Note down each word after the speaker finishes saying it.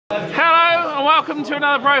Hello and welcome to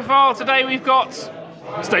another profile. Today we've got,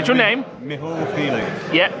 state your name. Micheal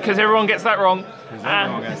Fealy. Yeah, because everyone gets that wrong.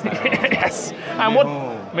 Yes. And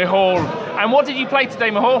Micheal. And what did you play today,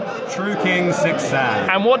 Micheal? True King 6 Sam.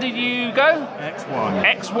 And what did you go? X1.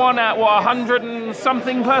 X1 at what, 100 and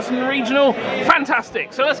something person regional?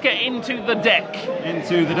 Fantastic. So let's get into the deck.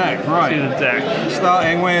 Into the deck, right. Into the deck.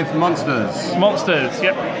 Starting with monsters. Monsters,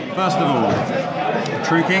 yep. First of all,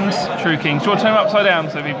 True Kings. True Kings. Do you want to turn them upside down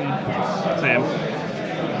so people can see them?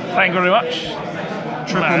 Thank you very much.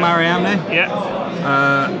 Triple Mariamne.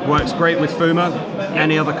 Yeah. Works great with Fuma.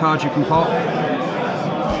 Any other card you can pop.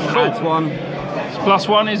 Cool. Adds one.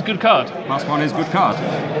 +1 is good card. +1 is good card.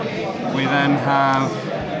 We then have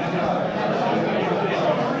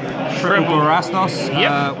Triple Rastos.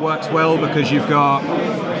 Yep. Works well because you've got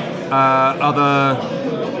other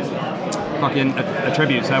fucking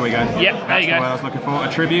attributes. There we go. Yep, there you That's go. the word I was looking for.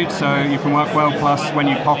 Attributes, so you can work well. Plus, when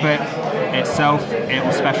you pop it itself, it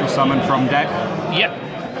will special summon from deck. Yep.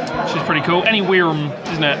 Which is pretty cool. Any Wyrm,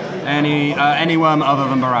 isn't it? Any worm other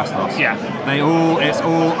than Barastos. Yeah. It's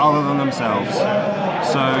all other than themselves.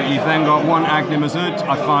 So you've then got one Agnimazud.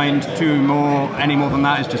 I find any more than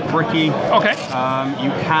that is just bricky. Okay.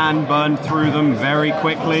 You can burn through them very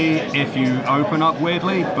quickly if you open up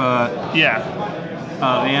weirdly, but yeah.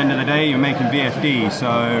 At the end of the day, you're making VFD,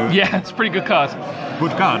 so... Yeah, it's a pretty good card.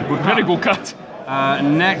 Good card, good card. Very good card.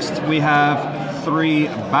 Next, we have 3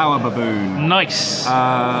 Bower Baboon. Nice.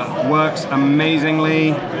 Works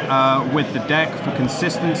amazingly with the deck for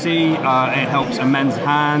consistency. It helps amends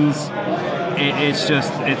hands. It's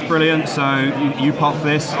brilliant. So you pop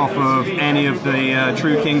this off of any of the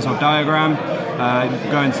True Kings or Diagram,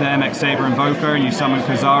 go into MX Saber Invoker and you summon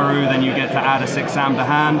Kizaru, then you get to add a 6 Sam to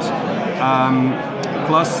hand.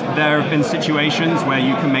 Plus, there have been situations where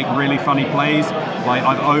you can make really funny plays. Like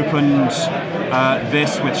I've opened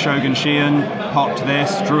this with Shogun Shion, popped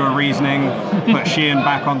this, drew a Reasoning, put Shion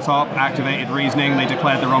back on top, activated Reasoning. They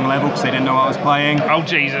declared the wrong level because they didn't know what I was playing. Oh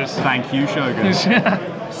Jesus! Thank you, Shogun.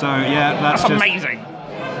 So yeah, that's just amazing.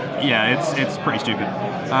 Yeah, it's pretty stupid.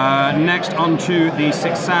 Next, on to the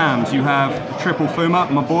 6 Sams. You have Triple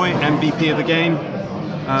Fuma, my boy, MVP of the game.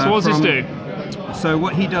 So what does this do? So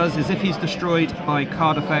what he does is if he's destroyed by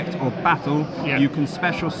card effect or battle, you can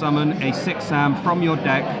special summon a 6 Sam from your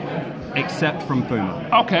deck, except from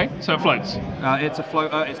Fuma. Okay, so it floats. It's a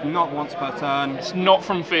floater, it's not once per turn. It's not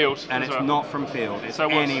from field. And it's not from field, it's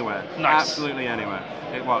anywhere. Nice. Absolutely anywhere.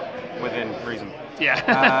 Within reason.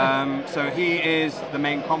 Yeah. So he is the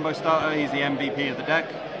main combo starter, he's the MVP of the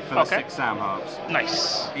deck for the 6 Sam halves.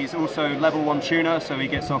 Nice. He's also level 1 tuner, so he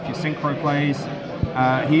gets off your synchro plays.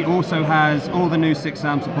 He also has, all the new 6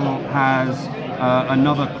 Sam support has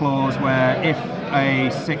another clause where if a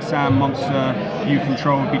 6 Sam monster you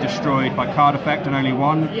control be destroyed by card effect and only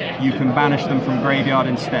one, you can banish them from graveyard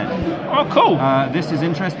instead. Oh, cool. This is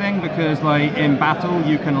interesting because like in battle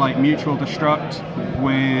you can like mutual destruct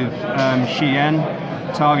with Shien,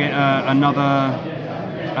 target another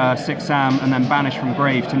 6 Sam and then banish from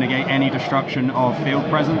grave to negate any destruction of field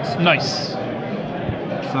presence. Nice.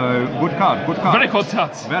 So, good card, good card. Very good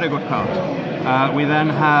card. Very good card. We then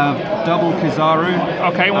have double Kizaru.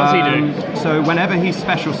 Okay, what does he do? So, whenever he's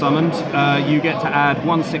special summoned, you get to add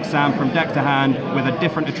 1 6 Sam from deck to hand with a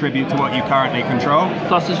different attribute to what you currently control.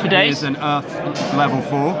 Pluses for days? He is an Earth level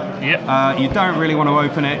 4. Yep. You don't really want to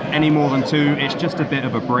open it any more than 2. It's just a bit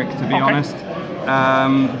of a brick, to be honest.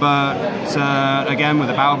 But again, with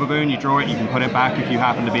a Bower Baboon, you draw it, you can put it back if you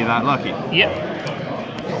happen to be that lucky. Yep.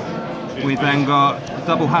 We've then got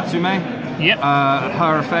double Hatsume. Yep.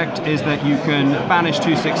 Her effect is that you can banish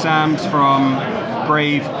 2 6 Sams from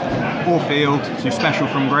grave or field to special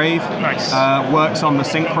from grave. Nice. Works on the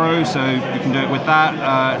synchro, so you can do it with that.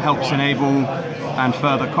 Helps enable and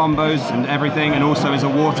further combos and everything, and also is a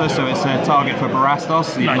water, so it's a target for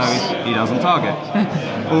Barastos, even though he doesn't target.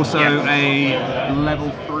 Also a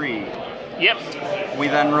level 3. Yep. We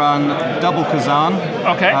then run double Kazan.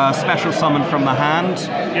 Okay. Special summon from the hand.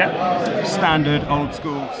 Yep. Standard old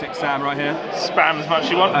school 6 Sam right here. Spam as much as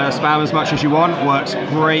you want. Spam as much as you want. Works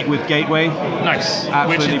great with Gateway. Nice.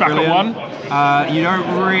 Absolutely Which is back brilliant. at 1. You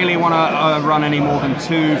don't really want to run any more than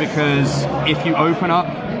 2 because if you open up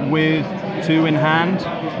with 2 in hand,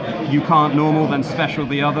 you can't normal then special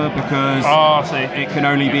the other because it can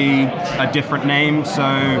only be a different name, so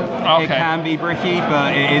it can be bricky,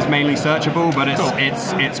 but it is mainly searchable, but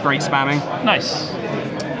it's great spamming. Nice.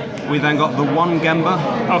 We then got the 1 Gemba.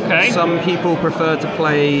 Okay. Some people prefer to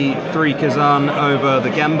play 3 Kazan over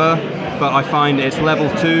the Gemba. but I find it's level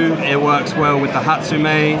 2. It works well with the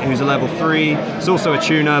Hatsume, who's a level 3. It's also a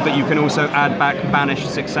tuner, but you can also add back banished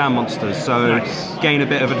 6-sound monsters, so gain a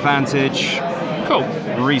bit of advantage. Cool.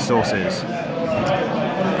 Resources.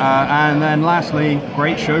 And then lastly,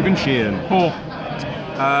 Great Shogun Shien.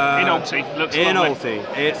 In ulti, looks in lovely.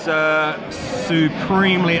 ulti. It's a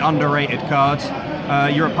supremely underrated card.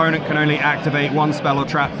 Your opponent can only activate 1 spell or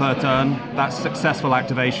trap per turn. That's successful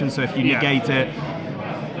activation, so if you negate it,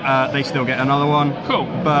 they still get another one. Cool.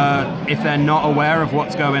 But if they're not aware of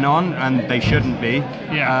what's going on, and they shouldn't be,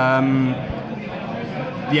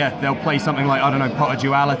 they'll play something like, I don't know, Pot of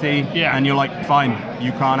Duality, and you're like, fine,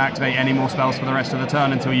 you can't activate any more spells for the rest of the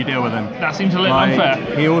turn until you deal with him. That seems a little unfair.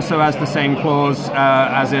 He also has the same clause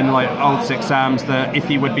as in like old 6-Sams, that if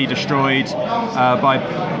he would be destroyed by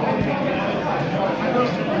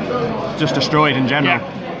just destroyed in general,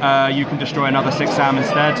 you can destroy another 6-Sam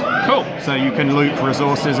instead. Cool. So you can loop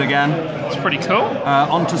resources again. It's pretty cool.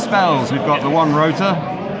 Onto spells, we've got the one Rota.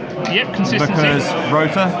 Yep, consistency. Because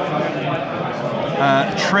Rota.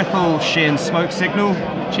 Triple Shien Smoke Signal.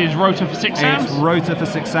 Which is Rota for 6-Sams? It's Rota for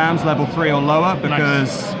 6-Sams, level 3 or lower,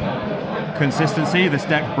 because consistency, this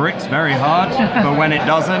deck bricks very hard, but when it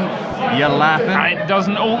doesn't, you're laughing. It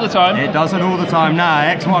doesn't all the time. It doesn't all the time. Nah,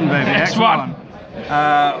 X1 baby, X1.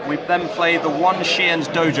 We then play the one Shien's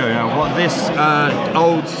Dojo. Now, what this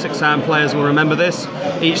old 6-Sam players will remember this.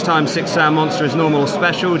 Each time 6-Sam monster is normal or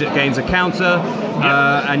special, it gains a counter,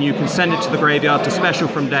 and you can send it to the graveyard to special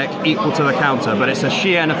from deck equal to the counter. But it's a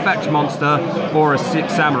Shien effect monster or a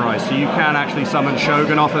 6 Samurai, so you can actually summon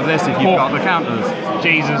Shogun off of this if you've got the counters.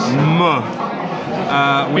 Jesus.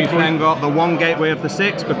 We've then got the one Gateway of the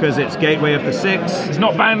 6 because it's Gateway of the 6. It's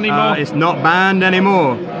not banned anymore. It's not banned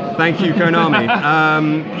anymore. Thank you, Konami.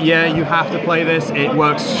 Yeah, you have to play this. It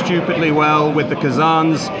works stupidly well with the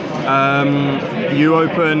Kazans. You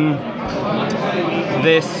open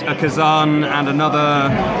this, a Kazan, and another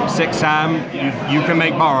 6-Sam. You can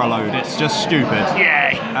make Borrow Load. It's just stupid.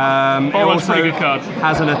 Yay! It also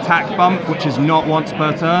has an attack bump, which is not once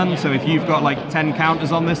per turn. So if you've got like 10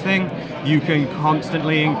 counters on this thing, you can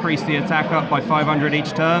constantly increase the attack up by 500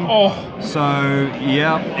 each turn. So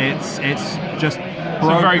yeah, it's just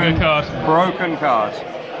broken, it's a very good card. Broken card.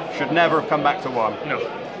 Should never have come back to 1.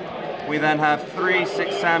 No. We then have 3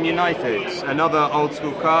 6-Sam Uniteds, another old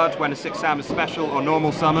school card. When a 6-Sam is special or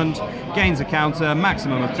normal summoned, gains a counter,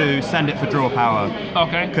 maximum of 2, send it for draw power.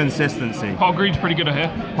 Okay. Consistency. Pot of Greed's pretty good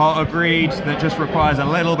here. Pot of Greed that just requires a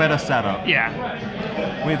little bit of setup.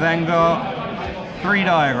 Yeah. We then got 3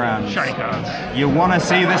 diagrams. Shiny cards. You want to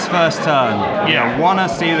see this first turn. Yeah. You want to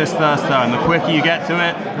see this first turn. The quicker you get to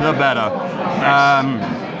it, the better.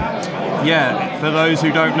 Nice. Yeah, for those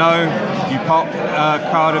who don't know, you pop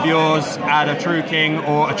a card of yours, add a True King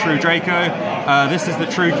or a True Draco. This is the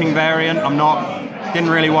True King variant.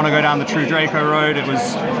 Didn't really want to go down the True Draco road. It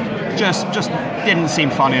was just didn't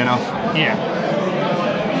seem funny enough. Yeah.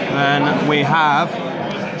 Then we have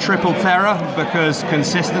Triple Terror, because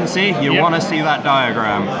consistency, you want to see that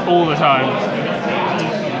diagram. All the time.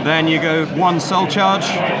 Then you go 1 Soul Charge.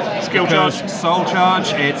 Skill charge. Soul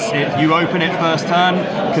Charge, you open it first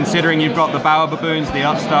turn, considering you've got the Bower Baboons, the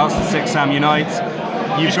Upstarts, the 6-Sam Unites,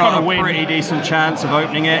 you've got a pretty decent chance of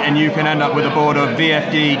opening it, and you can end up with a board of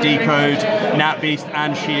VFD, Decode, Nat Beast,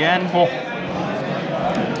 and Shien.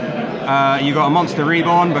 You got a Monster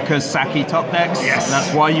Reborn because Saki top decks. Yes.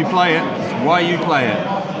 That's why you play it. That's why you play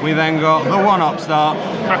it. We then got the 1 Upstart.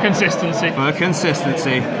 For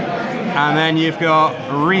consistency. And then you've got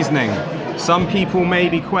Reasoning. Some people may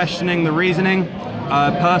be questioning the reasoning.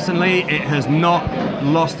 Personally, it has not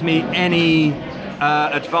lost me any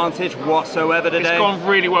advantage whatsoever today. It's gone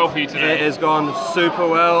really well for you today. It has gone super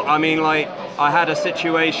well. I mean, like, I had a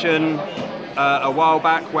situation a while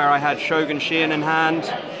back where I had Shogun Shien in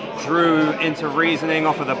hand, drew into Reasoning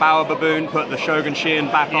off of the Bower Baboon, put the Shogun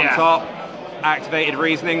Shien back on top, activated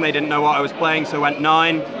Reasoning. They didn't know what I was playing, so went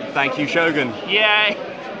 9. Thank you, Shogun. Yay!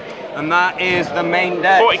 And that is the main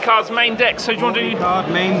deck. 40 cards main deck. So do you want to do card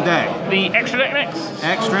main deck? The extra deck next?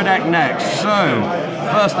 Extra deck next. So,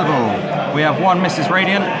 first of all, we have 1 Mrs.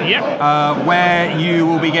 Radiant. Yep. Where you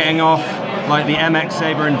will be getting off like the MX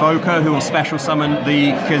Saber Invoker, who will special summon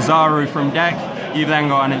the Kizaru from deck. You've then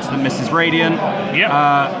got an instant Mrs. Radiant. Yep.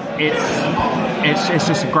 It's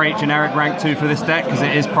just a great generic rank 2 for this deck because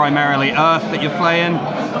it is primarily Earth that you're playing.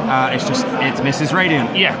 It's Mrs.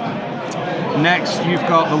 Radiant. Yeah. Next, you've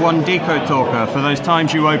got the 1 Decode Talker for those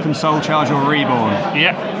times you open Soul Charge or Reborn.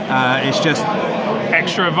 Yeah. It's just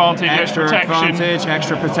extra advantage, extra protection.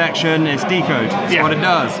 Extra protection. It's Decode. That's what it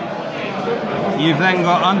does. You've then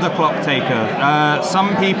got Underclock Taker.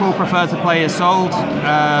 Some people prefer to play Isolde,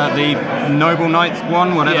 the Noble Knight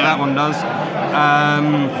one, whatever that one does.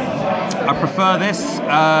 I prefer this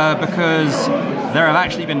because there have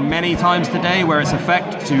actually been many times today where its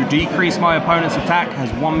effect to decrease my opponent's attack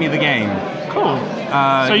has won me the game. Cool.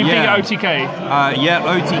 So you think OTK? Yeah,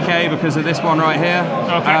 OTK because of this one right here.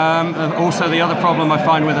 Okay. Also, the other problem I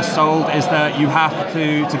find with Isolde is that you have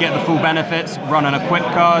to get the full benefits, run an equip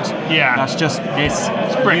card. Yeah. That's just, it's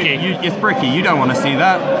bricky. It's bricky. You don't want to see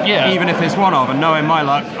that. Yeah. Even if it's one of, and knowing my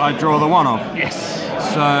luck, I draw the one of. Yes.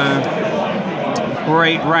 So,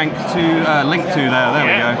 great rank to link to there. There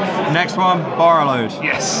we go. Next one, Borrowload.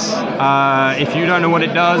 Yes. If you don't know what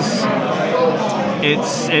it does,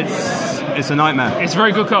 it's a nightmare. It's a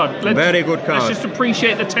very good card. Very good card. Let's just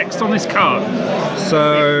appreciate the text on this card.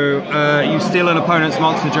 So you steal an opponent's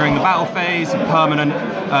monster during the battle phase, permanent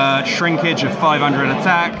shrinkage of 500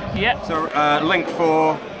 attack. Yeah. So link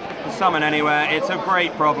 4, summon anywhere. It's a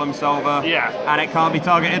great problem solver. Yeah. And it can't be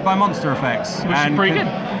targeted by monster effects. Which is pretty good.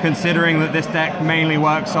 Considering that this deck mainly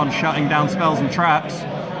works on shutting down spells and traps,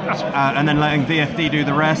 and then letting VFD do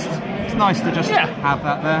the rest, it's nice to just have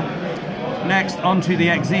that there. Next, onto the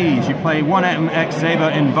XZs. You play 1 X Saber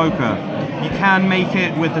Invoker. You can make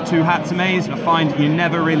it with the 2 Hatsumes, but find you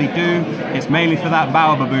never really do. It's mainly for that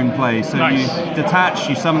Bow Baboon play. So you detach,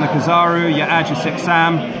 you summon the Kazaru, you add your 6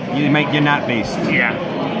 Sam, you make your Nat Beast. Yeah.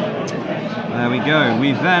 There we go.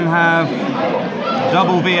 We then have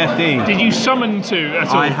double VFD. Did you summon 2 at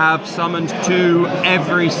all? I have summoned 2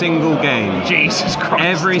 every single game. Jesus Christ.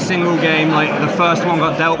 Every single game. Like the first one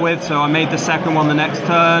got dealt with, so I made the second one the next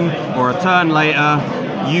turn, or a turn later.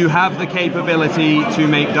 You have the capability to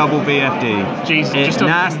make double VFD. Jesus, it's just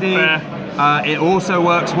nasty. It also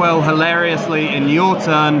works well hilariously in your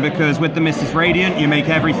turn because with the Mrs. Radiant you make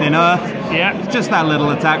everything Earth. Yeah. It's just that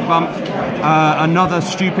little attack bump. Another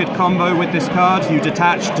stupid combo with this card, you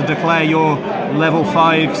detach to declare your level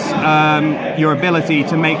 5s, your ability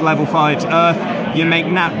to make level 5s Earth, you make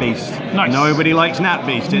Nat Beast. Nice. Nobody likes Nat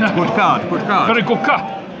Beast, it's good card, good card. Very good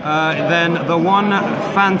card. Then the 1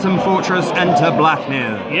 Phantom Fortress Enter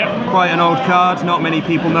Blafnir. Yep. Quite an old card, not many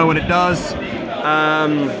people know what it does.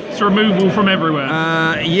 It's removal from everywhere.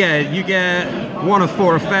 Yeah, you get 1 of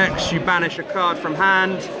 4 effects. You banish a card from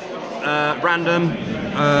hand, random,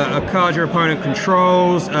 a card your opponent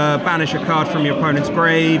controls, banish a card from your opponent's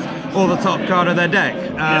grave, or the top card of their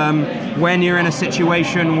deck. When you're in a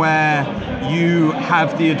situation where you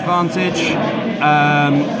have the advantage,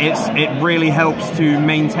 it really helps to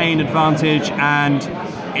maintain advantage, and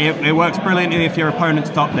it works brilliantly if your opponent's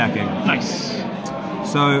top decking. Nice.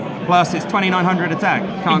 So, plus it's 2900 attack.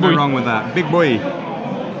 Can't go wrong with that. Big boy.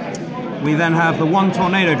 We then have the 1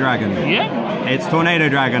 Tornado Dragon. Yeah. It's Tornado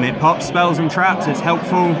Dragon. It pops spells and traps. It's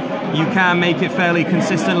helpful. You can make it fairly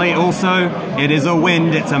consistently. Also, it is a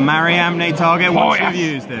wind. It's a Mariamne target once you've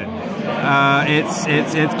used it.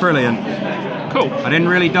 It's brilliant. Cool. I didn't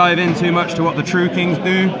really dive in too much to what the True Kings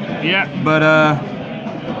do. Yeah. But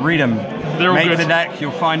read them. They're all Make good. the deck,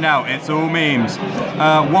 you'll find out. It's all memes.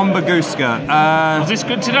 1 Baguska. Was this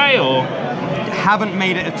good today, or? Haven't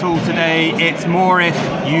made it at all today. It's more if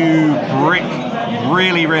you brick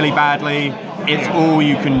really, really badly, it's all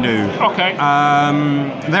you can do. Okay.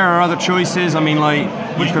 There are other choices. I mean, like...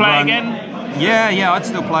 Would you play it again? Yeah, I'd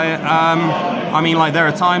still play it. I mean, like, there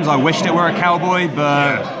are times I wished it were a cowboy,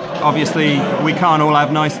 but obviously we can't all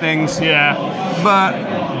have nice things. Yeah. But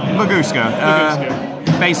Baguska.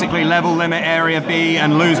 Basically level limit area B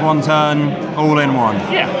and lose 1 turn, all in 1.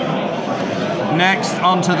 Yeah. Next,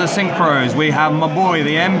 onto the synchros, we have my boy,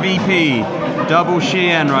 the MVP, double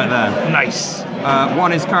Shien right there. Nice.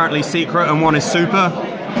 1 is currently secret and 1 is super.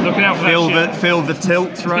 Looking out for that shit. Feel the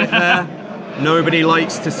tilt right there. Nobody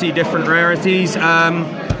likes to see different rarities.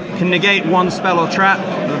 Can negate 1 spell or trap,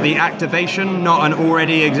 the activation, not an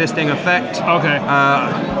already existing effect. Okay.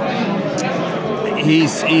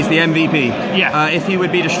 He's the MVP. Yeah. If he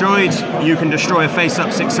would be destroyed, you can destroy a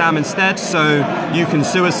face-up 6 Sam instead, so you can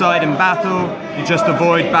suicide in battle, you just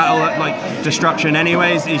avoid battle like destruction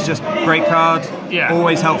anyways. He's just great card. Yeah.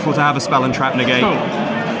 Always helpful to have a spell and trap negate. Cool.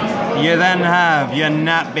 You then have your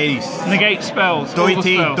Nat Beast. Negate spells.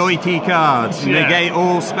 Doity cards. Yeah. Negate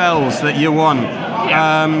all spells that you want.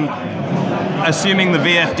 Yeah. Assuming the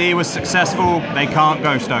VFD was successful, they can't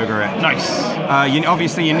Ghost Ogre it. Nice.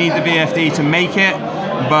 Obviously you need the VFD to make it,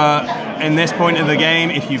 but in this point of the game,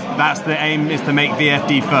 that's the aim, is to make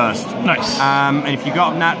VFD first. Nice. And if you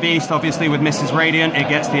got Nat Beast, obviously with Mrs. Radiant, it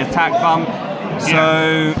gets the attack bump.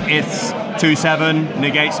 So it's 2/7,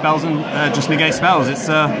 negate spells and just negate spells. It's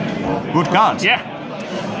a good card. Yeah.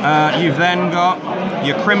 You've then got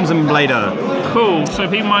your Crimson Blader. Cool, so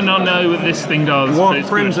people might not know what this thing does. What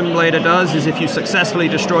Crimson Blader does is if you successfully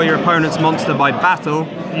destroy your opponent's monster by battle,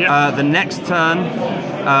 the next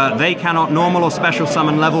turn, they cannot normal or special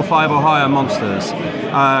summon level 5 or higher monsters.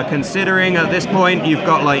 Considering at this point you've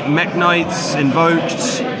got like Mech Knights,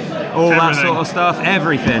 Invoked, all that sort of stuff,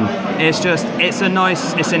 everything. It's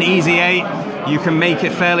an easy 8. You can make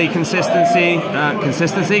it fairly consistently.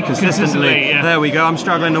 Yeah. There we go. I'm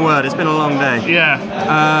struggling the word. It's been a long day.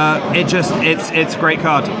 Yeah. It's a great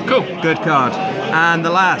card. Cool. Good card. And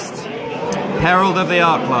the last, Herald of the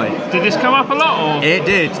Arclight. Did this come up a lot, or? It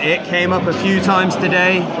did. It came up a few times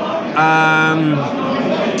today.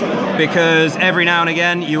 Because every now and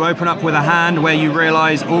again you open up with a hand where you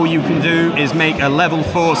realise all you can do is make a level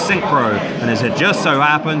 4 synchro, and as it just so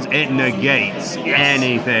happens, it negates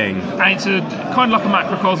anything. And it's kind of like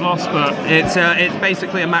a macrocosmos, but it's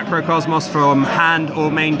basically a macrocosmos from hand or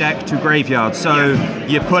main deck to graveyard. So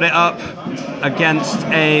you put it up against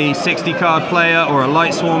a 60 card player or a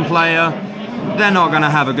Light Swarm player, they're not going to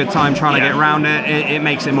have a good time trying to get around it. It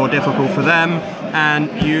makes it more difficult for them.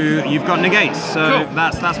 And you've got negates, so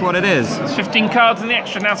that's what it is. It's 15 cards in the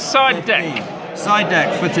extra. Now side deck. Side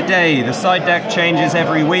deck for today. The side deck changes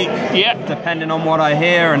every week, depending on what I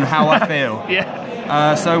hear and how I feel.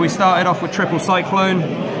 So we started off with Triple Cyclone.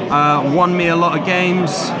 Won me a lot of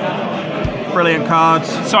games. Brilliant cards.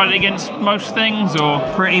 Sided against most things, or?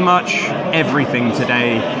 Pretty much everything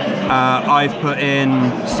today. I've put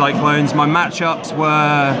in Cyclones. My matchups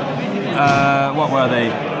were, what were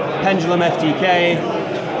they? Pendulum FTK,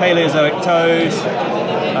 Paleozoic Toad,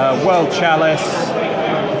 World Chalice,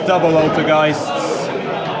 Double Altergeists,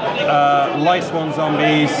 Light Swan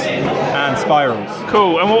Zombies, and Spirals.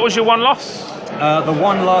 Cool, and what was your one loss? The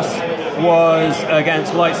one loss was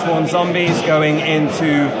against Light Swan Zombies going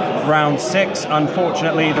into round 6.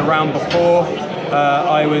 Unfortunately, the round before,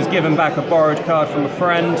 I was given back a borrowed card from a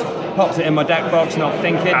friend, popped it in my deck box, not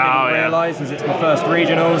thinking, didn't realise as it's my first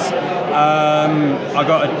regionals. I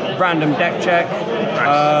got a random deck check.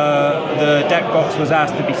 The deck box was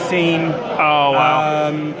asked to be seen. Oh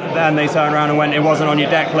wow. Then they turned around and went, it wasn't on your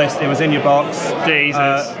deck list, it was in your box.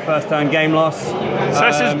 Jesus. First turn game loss. So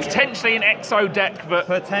this is potentially an EXO deck, but...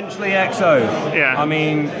 Potentially EXO. Yeah. I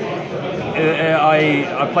mean,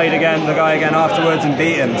 I played the guy again afterwards and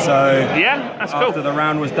beat him, so... Yeah, that's cool. After the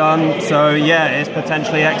round was done, so yeah, it's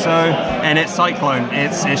potentially EXO, and it's Cyclone.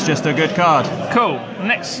 It's just a good card. Cool.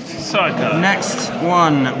 Next side card. Next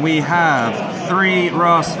one, we have 3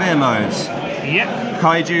 raw sphere modes. Yep.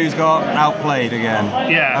 Kaiju's got outplayed again.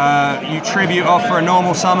 Yeah. You tribute off for a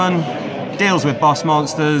normal summon, deals with boss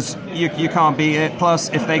monsters, you can't beat it, plus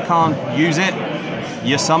if they can't use it,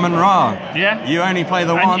 you summon Ra. Yeah. You only play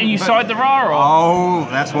the one. And you side the Ra, or? Oh,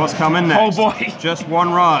 that's what's coming next. Oh boy. Just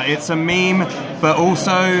one Ra. It's a meme, but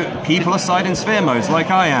also people are siding sphere modes like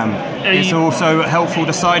I am. It's also helpful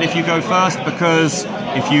to side if you go first, because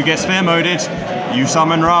if you get sphere moded, you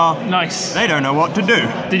summon Ra. Nice. They don't know what to do.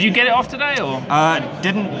 Did you get it off today, or?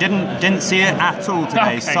 Didn't see it at all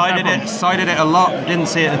today. Okay, Sided it a lot. Didn't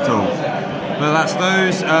see it at all. But that's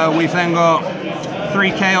those. We've then got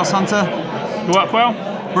 3 Chaos Hunter. Work well?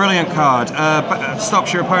 Brilliant card.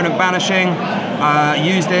 Stops your opponent banishing.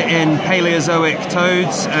 Used it in Paleozoic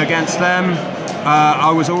Toads against them.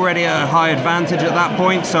 I was already at a high advantage at that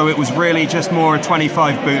point, so it was really just more a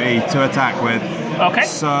 25 booty to attack with. Okay.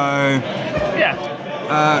 So yeah.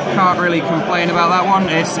 Can't really complain about that one.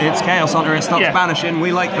 It's Chaos Hunter. It stops banishing.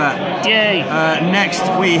 We like that. Yay. Next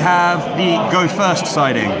we have the Go First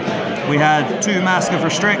siding. We had 2 Mask of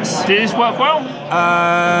Restricts. Did this work well?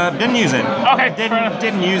 Didn't use it. Okay,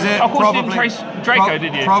 didn't use it. Of course you didn't trace Draco,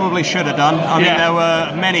 did you? Probably should have done. I mean, there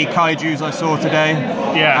were many Kaijus I saw today.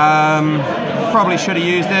 Yeah. Probably should have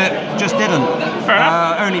used it. Just didn't. Fair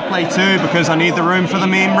enough. Only play 2 because I need the room for the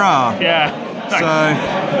meme Ra. Yeah. So,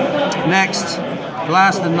 next,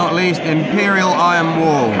 last and not least, Imperial Iron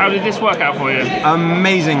Wall. How did this work out for you?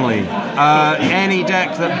 Amazingly. Any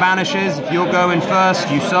deck that banishes, if you're going first,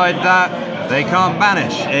 you side that, they can't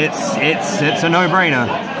banish. It's a no-brainer.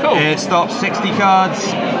 Cool. It stops 60 cards.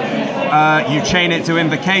 You chain it to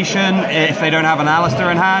Invocation. If they don't have an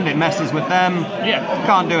Alistair in hand, it messes with them. Yeah.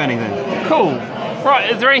 Can't do anything. Cool.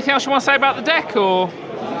 Right, is there anything else you want to say about the deck, or?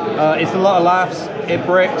 It's a lot of laughs. It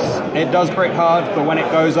bricks. It does brick hard, but when it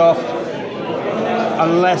goes off,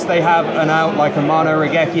 unless they have an out like a Mono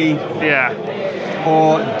Regeki,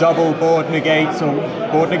 or double board negates, or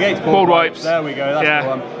board wipes. There we go, that's the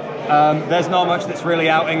one. There's not much that's really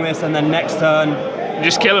outing this, and then next turn, you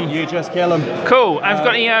just kill them. You just kill them. Cool. Have you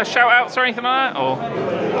got any shout outs or anything like that? Or?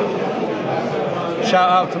 Shout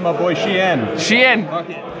out to my boy Shien. Shien.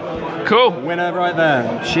 Cool. Winner right there.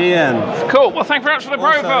 Shien. Cool. Well, thank you very much for the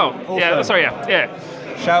profile. Yeah. Sorry. Yeah.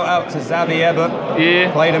 Shout out to Zavi Ebert.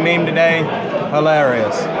 Yeah. Played a meme today.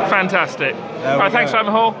 Hilarious. Fantastic. All right. Thanks,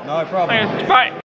 Micheal. No problem. Bye.